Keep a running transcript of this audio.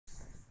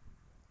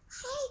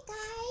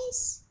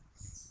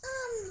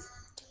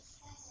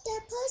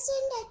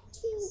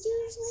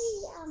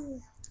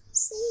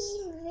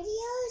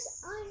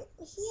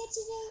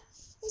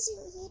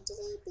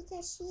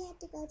because she had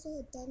to go to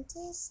the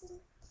dentist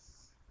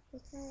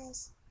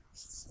because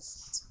she has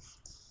bad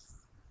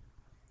teeth.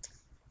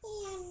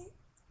 And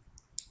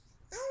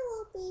I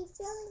will be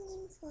filling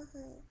in for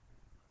her.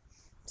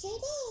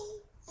 Today,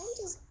 I'm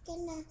just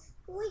gonna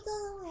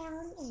wiggle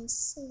around and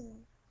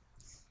sing.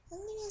 I'm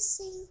gonna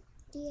sing,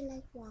 do you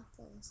like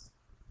waffles?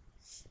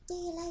 Do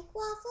you like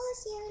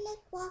waffles? Yeah, I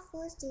like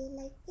waffles. Do you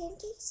like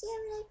pancakes? Yeah, I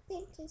like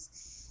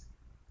pancakes.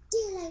 Do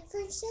you like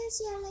French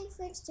toast? Yeah, I like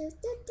French toast.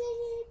 Can't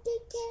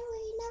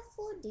wait enough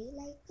for. Do you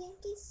like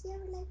pancakes?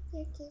 Yeah, I like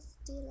pancakes.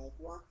 Do you like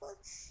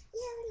waffles? Yeah,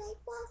 I like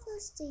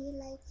waffles. Do you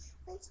like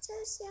French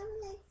toast? Yeah,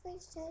 I like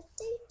French toast.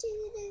 Can't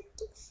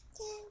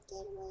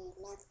get away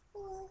enough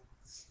for.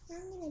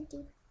 I'm gonna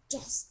do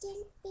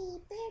Justin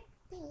Bieber,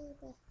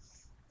 baby,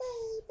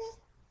 baby,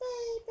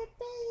 baby,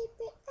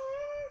 baby,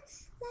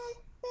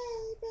 like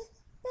baby,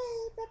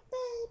 baby,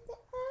 baby,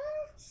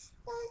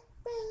 like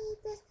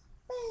baby,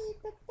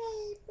 baby,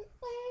 baby,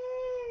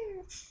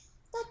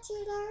 that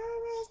you'd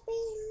always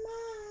be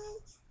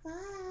mine,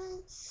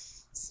 mine.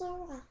 So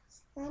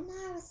when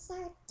I was 13,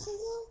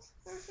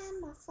 I had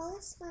my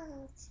first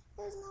love.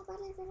 There's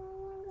nobody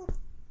gonna.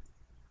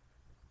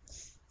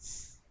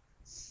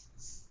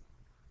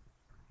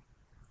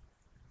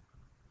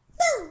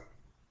 Boom!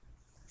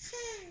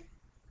 Ha!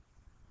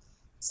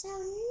 So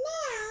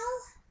now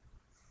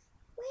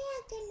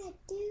we're gonna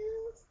do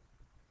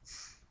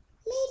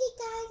Lady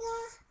Gaga.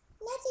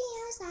 Nothing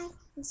else I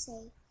can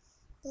say.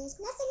 There's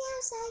nothing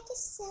else I can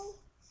say.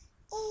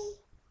 Hey,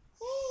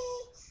 hey,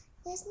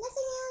 there's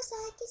nothing else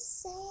I can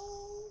say.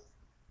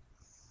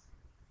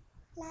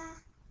 La,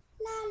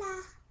 la, la,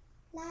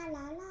 la,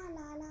 la, la,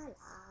 la, la,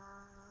 la.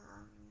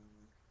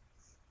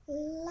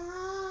 La,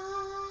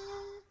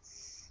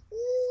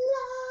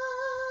 la.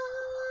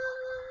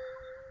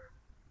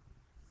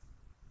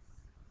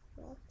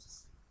 Whoops.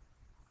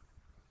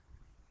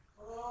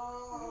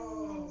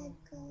 I'm gonna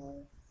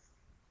go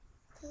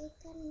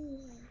take a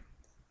nap.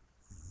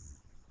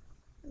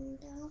 And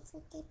don't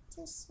forget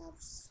to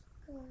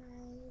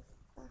subscribe.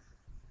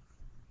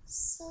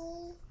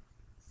 See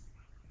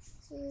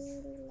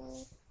you later.